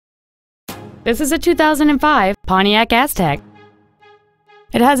This is a 2005 Pontiac Aztek.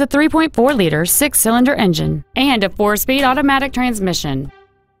 It has a 3.4-liter six-cylinder engine and a 4-speed automatic transmission.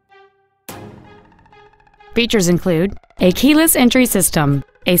 Features include a keyless entry system,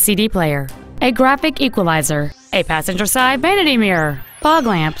 a CD player, a graphic equalizer, a passenger side vanity mirror, fog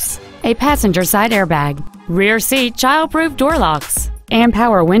lamps, a passenger side airbag, rear seat child-proof door locks, and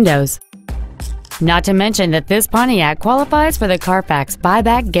power windows. Not to mention that this Pontiac qualifies for the Carfax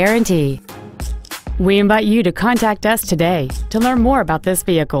buyback guarantee. We invite you to contact us today to learn more about this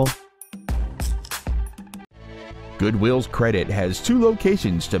vehicle. GoodWheelsCredit has 2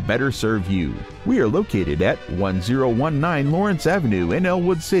 locations to better serve you. We are located at 1019 Lawrence Avenue in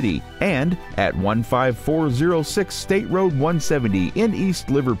Ellwood City and at 15406 State Road 170 in East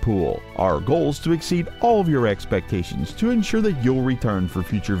Liverpool. Our goal is to exceed all of your expectations to ensure that you'll return for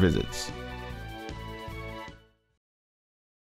future visits.